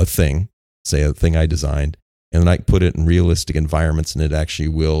of a thing, say a thing I designed, and then I can put it in realistic environments, and it actually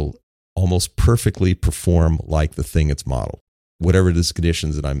will almost perfectly perform like the thing it's modeled, whatever it is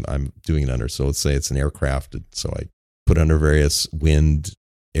conditions that I'm doing it under. So let's say it's an aircraft, so I put under various wind,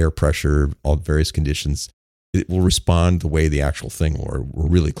 air pressure, all various conditions. It will respond the way the actual thing will, or we're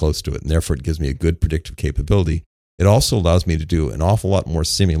really close to it, and therefore it gives me a good predictive capability. It also allows me to do an awful lot more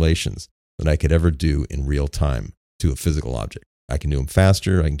simulations than I could ever do in real time to a physical object. I can do them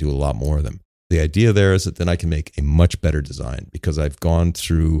faster. I can do a lot more of them. The idea there is that then I can make a much better design because I've gone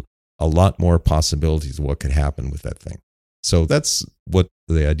through a lot more possibilities of what could happen with that thing. So that's what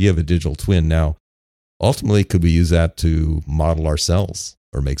the idea of a digital twin. Now, ultimately, could we use that to model ourselves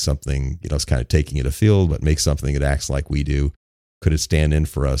or make something, it's kind of taking it afield, but make something that acts like we do? Could it stand in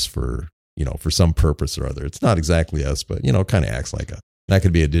for us for some purpose or other? It's not exactly us, but, kind of acts like us. That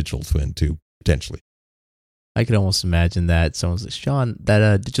could be a digital twin too, potentially. I could almost imagine that someone's like, Sean,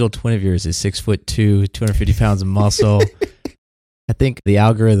 that digital twin of yours is 6'2", 250 pounds of muscle. I think the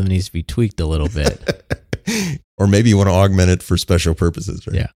algorithm needs to be tweaked a little bit. Or maybe you want to augment it for special purposes,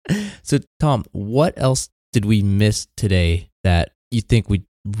 right? Yeah. So, Tom, what else did we miss today that you think would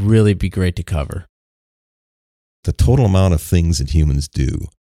really be great to cover? The total amount of things that humans do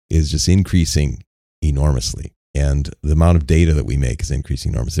is just increasing enormously. And the amount of data that we make is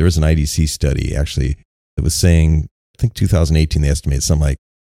increasing enormously. There was an IDC study, actually, that was saying, I think 2018, they estimated something like,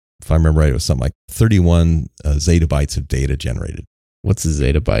 if I remember right, it was something like 31 zettabytes of data generated. What's a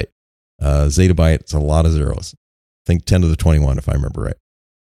zettabyte? Zettabyte is a lot of zeros. I think 10 to the 21, if I remember right,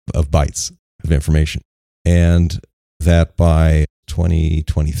 of bytes of information. And that by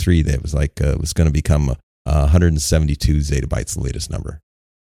 2023, that was like, it was going to become 172 zettabytes, the latest number.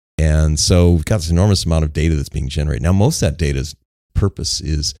 And so we've got this enormous amount of data that's being generated. Now, most of that data's purpose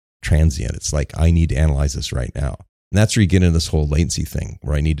is transient. It's like, I need to analyze this right now. And that's where you get into this whole latency thing,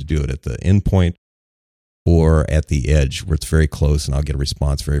 where I need to do it at the endpoint or at the edge where it's very close, and I'll get a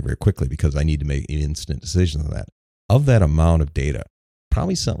response very, very quickly because I need to make instant decisions on that. Of that amount of data,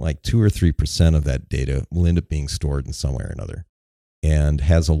 probably something like 2 or 3% of that data will end up being stored in some way or another and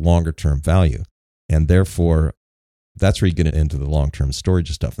has a longer term value. And therefore, that's where you get into the long-term storage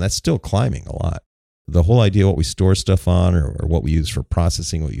of stuff. And that's still climbing a lot. The whole idea of what we store stuff on or what we use for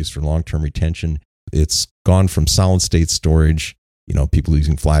processing, what we use for long-term retention, it's gone from solid-state storage, people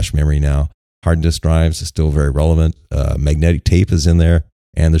using flash memory now. Hard disk drives is still very relevant. Magnetic tape is in there.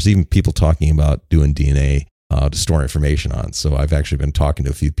 And there's even people talking about doing DNA to store information on. So I've actually been talking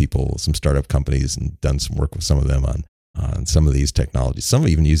to a few people, some startup companies, and done some work with some of them on some of these technologies. Some are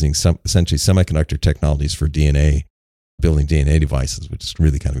even using essentially semiconductor technologies for DNA, building DNA devices, which is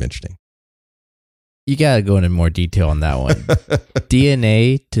really kind of interesting. You got to go into more detail on that one.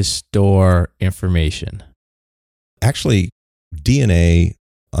 DNA to store information. Actually, DNA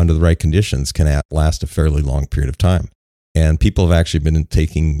under the right conditions can last a fairly long period of time. And people have actually been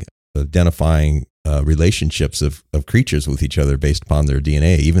identifying relationships of creatures with each other based upon their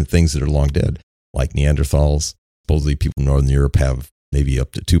DNA, even things that are long dead, like Neanderthals. Supposedly people in Northern Europe have maybe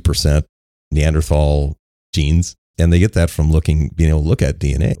up to 2% Neanderthal genes. And they get that from being able to look at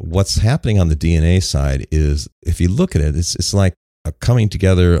DNA. What's happening on the DNA side is, if you look at it, it's like a coming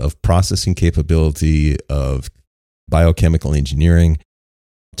together of processing capability, of biochemical engineering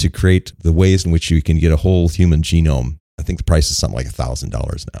to create the ways in which you can get a whole human genome. I think the price is something like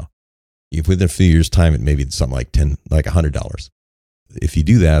 $1,000 now. If within a few years' time, it may be something like $100. If you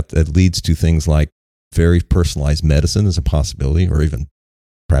do that, that leads to things like very personalized medicine as a possibility, or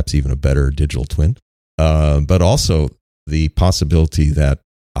perhaps even a better digital twin. But also the possibility that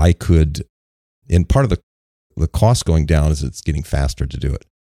I could, and part of the cost going down is it's getting faster to do it.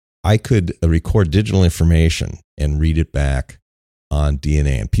 I could record digital information and read it back on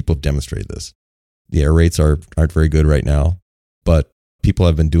DNA, and people have demonstrated this. The error rates aren't very good right now, but people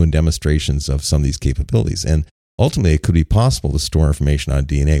have been doing demonstrations of some of these capabilities. And ultimately, it could be possible to store information on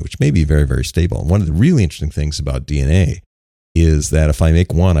DNA, which may be very, very stable. And one of the really interesting things about DNA is that if I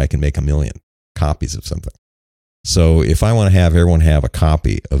make one, I can make 1 million copies of something. So if I want to have everyone have a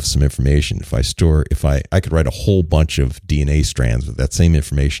copy of some information, I could write a whole bunch of DNA strands with that same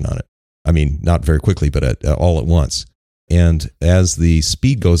information on it. I mean, not very quickly, but all at once. And as the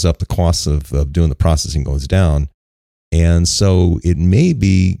speed goes up, the cost of doing the processing goes down. And so it may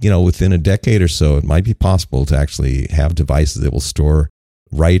be, within a decade or so, it might be possible to actually have devices that will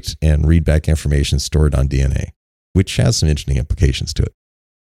write and read back information stored on DNA, which has some interesting implications to it.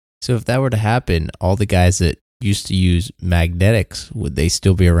 So if that were to happen, all the guys that used to use magnetics, would they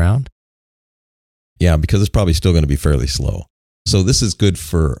still be around? Yeah, because it's probably still going to be fairly slow. So this is good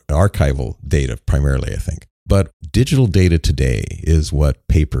for archival data primarily, I think. But digital data today is what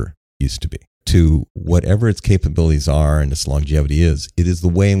paper used to be. To whatever its capabilities are and its longevity is, it is the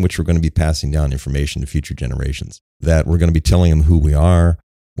way in which we're going to be passing down information to future generations. That we're going to be telling them who we are,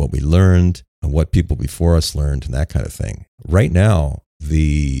 what we learned, and what people before us learned, and that kind of thing. Right now,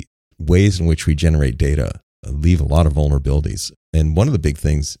 the ways in which we generate data leave a lot of vulnerabilities. And one of the big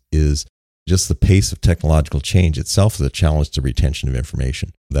things is just the pace of technological change itself is a challenge to retention of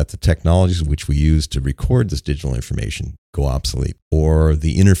information. That the technologies which we use to record this digital information go obsolete, or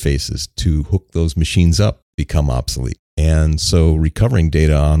the interfaces to hook those machines up become obsolete. And so recovering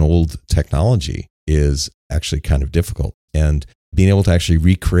data on old technology is actually kind of difficult. And being able to actually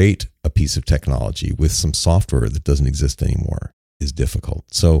recreate a piece of technology with some software that doesn't exist anymore is difficult.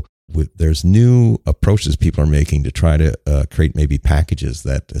 So there's new approaches people are making to try to create maybe packages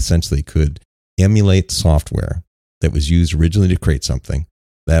that essentially could emulate software that was used originally to create something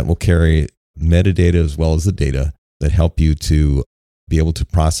that will carry metadata as well as the data that help you to be able to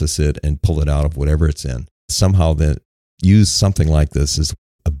process it and pull it out of whatever it's in. Somehow then use something like this as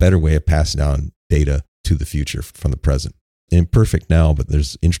a better way of passing down data to the future from the present. Imperfect now, but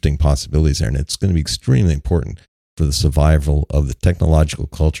there's interesting possibilities there, and it's going to be extremely important for the survival of the technological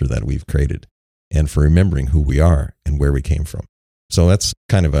culture that we've created and for remembering who we are and where we came from. So that's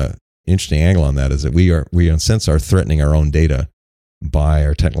kind of an interesting angle on that, is that we in a sense are threatening our own data by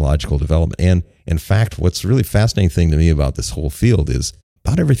our technological development. And in fact, what's a really fascinating thing to me about this whole field is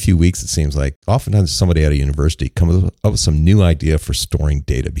about every few weeks, it seems like oftentimes somebody at a university comes up with some new idea for storing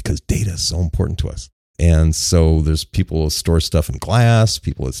data, because data is so important to us. And so there's people who store stuff in glass,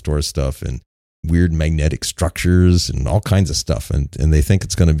 people that store stuff in weird magnetic structures and all kinds of stuff. And they think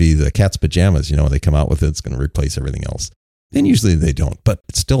it's going to be the cat's pajamas, they come out with it, it's going to replace everything else. And usually they don't. But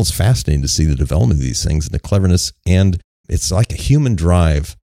it still is fascinating to see the development of these things and the cleverness. And it's like a human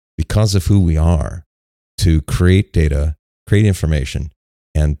drive, because of who we are, to create data, create information,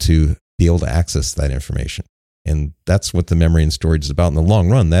 and to be able to access that information. And that's what the memory and storage is about in the long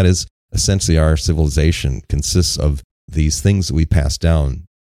run. That is essentially our civilization consists of these things that we pass down.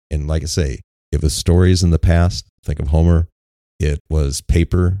 And like I say, it was stories in the past. Think of Homer. It was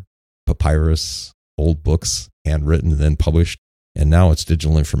paper, papyrus, old books, handwritten and then published. And now it's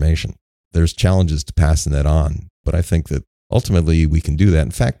digital information. There's challenges to passing that on. But I think that ultimately we can do that.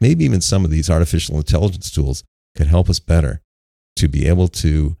 In fact, maybe even some of these artificial intelligence tools could help us better to be able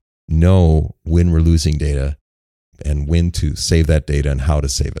to know when we're losing data and when to save that data and how to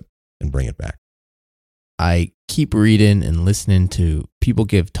save it and bring it back. I keep reading and listening to people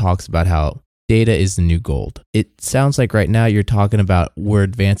give talks about how data is the new gold. It sounds like right now you're talking about we're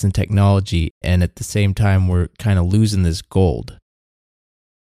advancing technology and at the same time we're kind of losing this gold.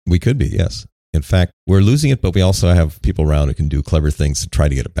 We could be, yes. In fact, we're losing it, but we also have people around who can do clever things to try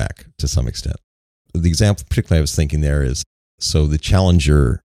to get it back to some extent. The example particularly I was thinking there is, so the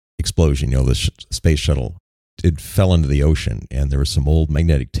Challenger explosion, the space shuttle, it fell into the ocean and there were some old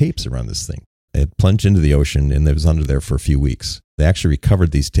magnetic tapes around this thing. It plunged into the ocean and it was under there for a few weeks. They actually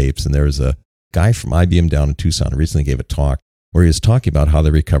recovered these tapes, and there was a guy from IBM down in Tucson who recently gave a talk where he was talking about how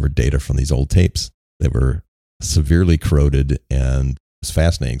they recovered data from these old tapes that were severely corroded, and it was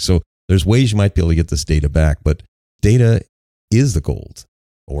fascinating. So there's ways you might be able to get this data back, but data is the gold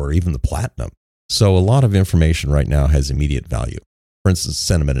or even the platinum. So a lot of information right now has immediate value. For instance,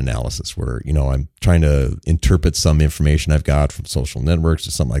 sentiment analysis, where, I'm trying to interpret some information I've got from social networks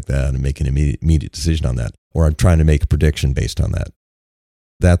or something like that and make an immediate decision on that. Or I'm trying to make a prediction based on that.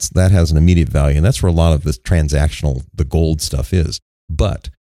 That has an immediate value, and that's where a lot of this transactional, the gold stuff is. But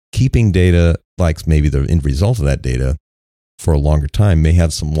keeping data, like maybe the end result of that data, for a longer time may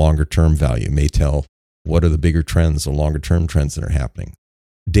have some longer term value, may tell what are the bigger trends or longer term trends that are happening.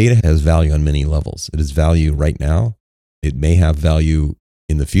 Data has value on many levels. It has value right now. It may have value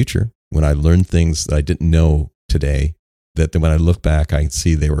in the future when I learn things that I didn't know today, that when I look back, I can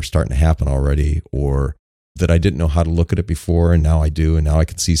see they were starting to happen already, or that I didn't know how to look at it before, and now I do, and now I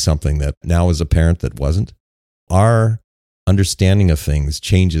can see something that now is apparent that wasn't. Our understanding of things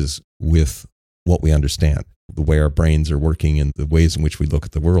changes with what we understand, the way our brains are working and the ways in which we look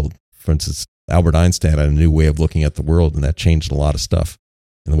at the world. For instance, Albert Einstein had a new way of looking at the world, and that changed a lot of stuff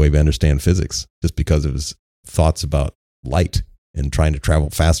in the way we understand physics, just because of his thoughts about light and trying to travel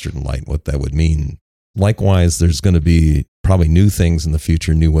faster than light, what that would mean. Likewise, there's going to be probably new things in the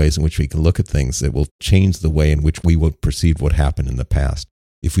future, new ways in which we can look at things that will change the way in which we will perceive what happened in the past.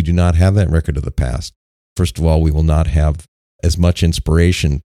 If we do not have that record of the past, first of all, we will not have as much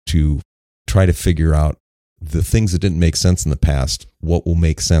inspiration to try to figure out the things that didn't make sense in the past, what will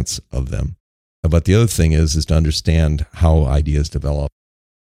make sense of them. But the other thing is to understand how ideas develop.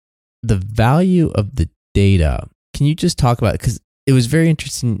 The value of the data, can you just talk about it? Because it was very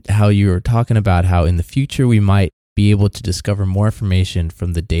interesting how you were talking about how in the future we might be able to discover more information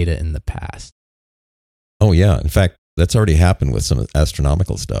from the data in the past. Oh, yeah. In fact, that's already happened with some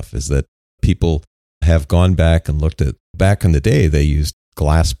astronomical stuff, is that people have gone back and looked at, back in the day, they used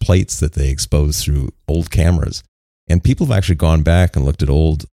glass plates that they exposed through old cameras. And people have actually gone back and looked at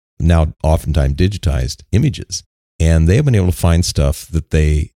old, now oftentimes digitized images. And they have been able to find stuff that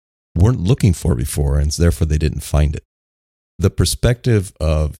they weren't looking for before, and therefore they didn't find it. The perspective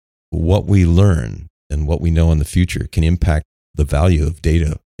of what we learn and what we know in the future can impact the value of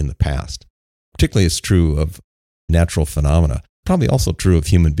data in the past. Particularly it's true of natural phenomena, probably also true of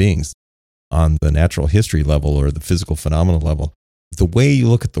human beings. On the natural history level or the physical phenomena level, the way you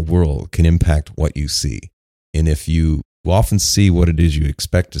look at the world can impact what you see. And if you often see what it is you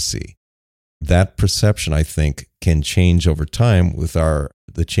expect to see, that perception, I think, can change over time with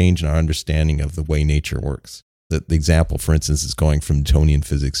the change in our understanding of the way nature works. The example, for instance, is going from Newtonian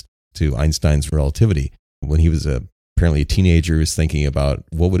physics to Einstein's relativity. When he was apparently a teenager, he was thinking about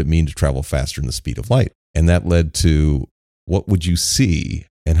what would it mean to travel faster than the speed of light. And that led to what would you see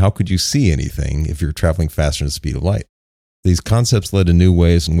and how could you see anything if you're traveling faster than the speed of light? These concepts led to new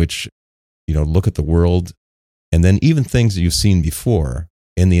ways in which, look at the world, and then even things that you've seen before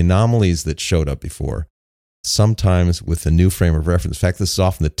and the anomalies that showed up before, sometimes with a new frame of reference. In fact, this is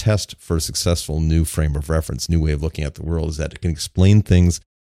often the test for a successful new frame of reference, new way of looking at the world, is that it can explain things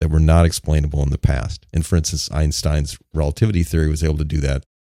that were not explainable in the past. And for instance, Einstein's relativity theory was able to do that.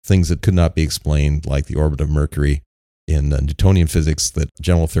 Things that could not be explained, like the orbit of Mercury in Newtonian physics, that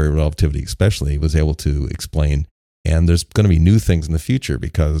general theory of relativity especially was able to explain. And there's going to be new things in the future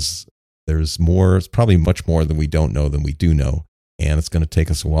because there's more, it's probably much more than we don't know than we do know. And it's going to take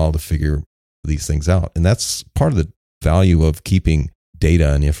us a while to figure these things out. And that's part of the value of keeping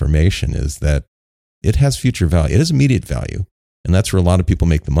data and information, is that it has future value. It has immediate value. And that's where a lot of people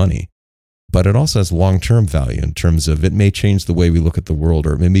make the money. But it also has long-term value in terms of it may change the way we look at the world,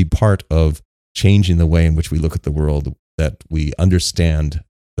 or it may be part of changing the way in which we look at the world, that we understand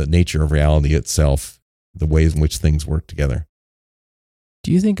the nature of reality itself, the ways in which things work together.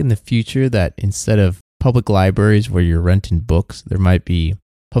 Do you think in the future that instead of public libraries where you're renting books, there might be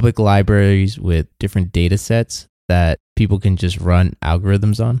public libraries with different data sets that people can just run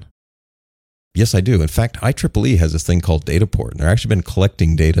algorithms on? Yes, I do. In fact, IEEE has this thing called Dataport, and they've actually been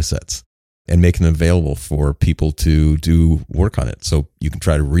collecting data sets and making them available for people to do work on it. So you can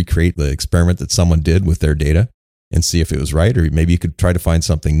try to recreate the experiment that someone did with their data and see if it was right, or maybe you could try to find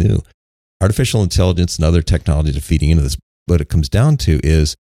something new. Artificial intelligence and other technologies are feeding into this. What it comes down to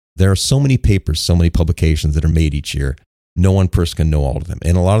is there are so many papers, so many publications that are made each year. No one person can know all of them.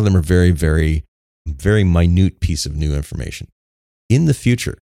 And a lot of them are very, very, very minute piece of new information. In the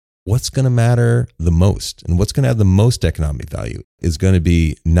future, what's going to matter the most and what's going to have the most economic value is going to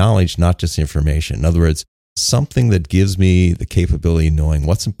be knowledge, not just information. In other words, something that gives me the capability of knowing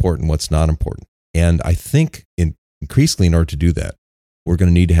what's important, what's not important. And I think increasingly in order to do that, we're going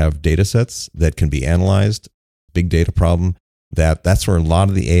to need to have data sets that can be analyzed, big data problem. That's where a lot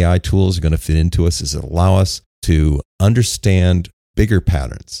of the AI tools are going to fit into us, is allow us to understand bigger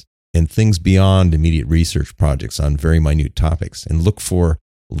patterns and things beyond immediate research projects on very minute topics, and look for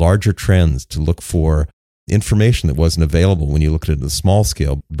larger trends, to look for information that wasn't available when you look at it at a small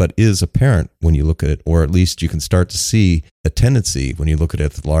scale, but is apparent when you look at it, or at least you can start to see a tendency when you look at it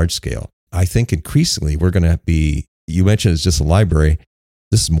at the large scale. I think increasingly we're going to be, you mentioned it's just a library.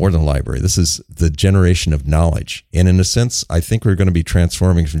 This is more than a library. This is the generation of knowledge. And in a sense, I think we're going to be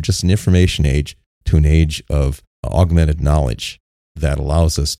transforming from just an information age to an age of augmented knowledge that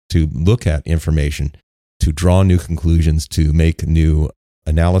allows us to look at information, to draw new conclusions, to make new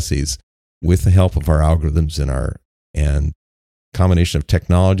analyses with the help of our algorithms and combination of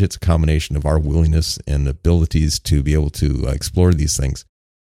technology. It's a combination of our willingness and abilities to be able to explore these things.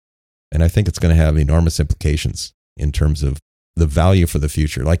 And I think it's going to have enormous implications in terms of the value for the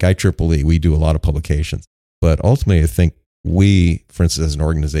future. Like IEEE, we do a lot of publications. But ultimately, I think we, for instance, as an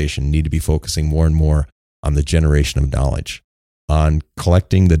organization, need to be focusing more and more on the generation of knowledge, on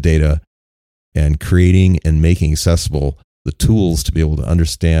collecting the data and creating and making accessible the tools to be able to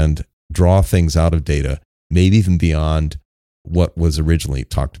understand, draw things out of data, maybe even beyond what was originally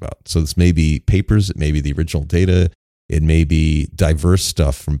talked about. So this may be papers, it may be the original data, it may be diverse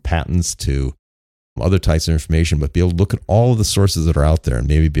stuff from patents to other types of information, but be able to look at all of the sources that are out there and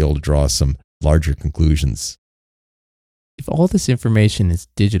maybe be able to draw some larger conclusions. If all this information is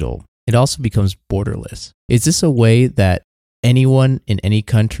digital, it also becomes borderless. Is this a way that anyone in any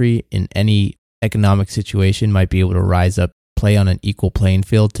country, in any economic situation might be able to rise up, play on an equal playing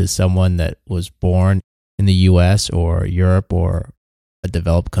field to someone that was born in the US or Europe or a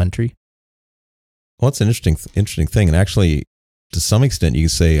developed country? Well, it's an interesting thing. And actually, to some extent, you can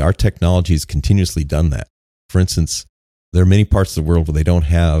say our technology has continuously done that. For instance, there are many parts of the world where they don't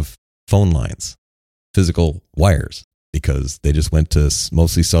have phone lines, physical wires, because they just went to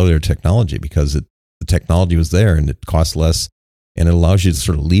mostly cellular technology because the technology was there and it costs less and it allows you to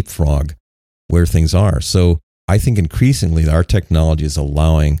sort of leapfrog where things are. So I think increasingly our technology is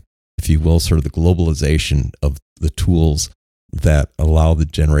allowing, if you will, sort of the globalization of the tools that allow the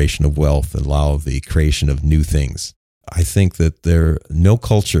generation of wealth, allow the creation of new things. I think that no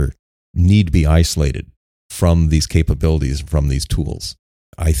culture need to be isolated from these capabilities, from these tools.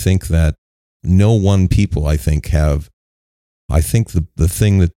 I think that no one people, the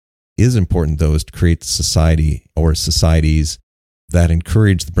thing that is important, though, is to create society or societies that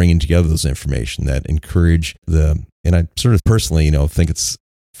encourage the bringing together those information, that encourage and I sort of personally, think it's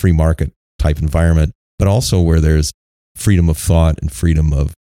free market type environment, but also where there's freedom of thought and freedom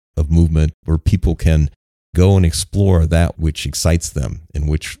of movement, where people can go and explore that which excites them, in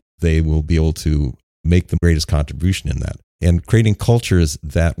which they will be able to make the greatest contribution in that. And creating cultures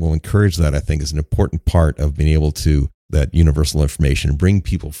that will encourage that, I think, is an important part of being able to, that universal information, bring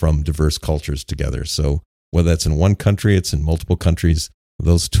people from diverse cultures together. So whether that's in one country, it's in multiple countries,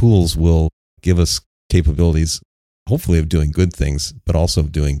 those tools will give us capabilities, hopefully, of doing good things, but also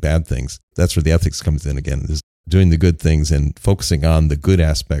of doing bad things. That's where the ethics comes in again, is doing the good things and focusing on the good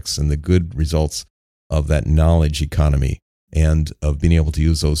aspects and the good results of that knowledge economy, and of being able to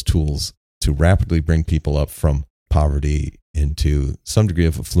use those tools to rapidly bring people up from poverty into some degree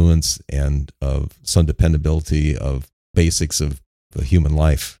of affluence and of some dependability of basics of the human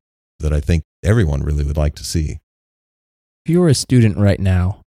life that I think everyone really would like to see. If you were a student right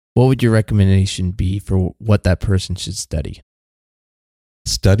now, what would your recommendation be for what that person should study?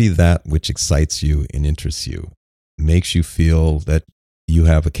 Study that which excites you and interests you, makes you feel that you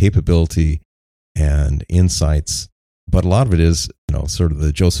have a capability and insights. But a lot of it is, sort of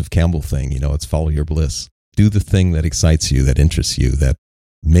the Joseph Campbell thing, it's follow your bliss. Do the thing that excites you, that interests you, that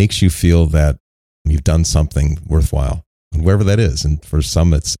makes you feel that you've done something worthwhile, and wherever that is. And for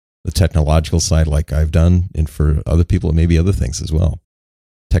some, it's the technological side like I've done, and for other people, it may be other things as well.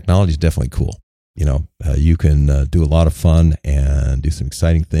 Technology is definitely cool. You can do a lot of fun and do some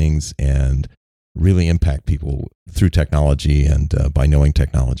exciting things and really impact people through technology and by knowing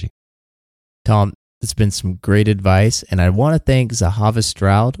technology. Tom, it's been some great advice, and I want to thank Zahava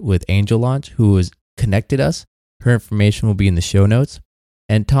Stroud with Angel Launch, who has connected us. Her information will be in the show notes.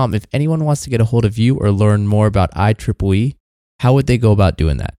 And Tom, if anyone wants to get a hold of you or learn more about IEEE, how would they go about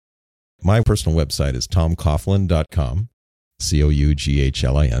doing that? My personal website is tomcoughlin.com,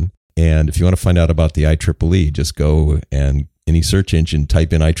 COUGHLIN. And if you want to find out about the IEEE, just go and any search engine,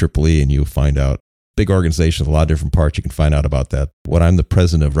 type in IEEE, and you'll find out. Big organization with a lot of different parts. You can find out about that. What I'm the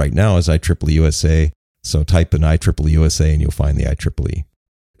president of right now is IEEE USA. So type in IEEE USA and you'll find the IEEE.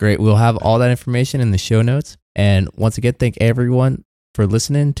 Great. We'll have all that information in the show notes. And once again, thank everyone for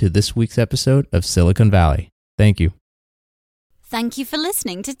listening to this week's episode of Silicon Valley. Thank you. Thank you for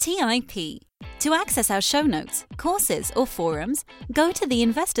listening to TIP. To access our show notes, courses, or forums, go to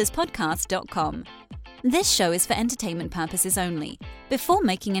theinvestorspodcast.com. This show is for entertainment purposes only. Before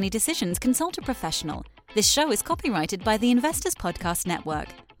making any decisions, consult a professional. This show is copyrighted by the Investors Podcast Network.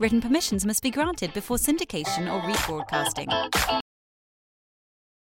 Written permissions must be granted before syndication or rebroadcasting.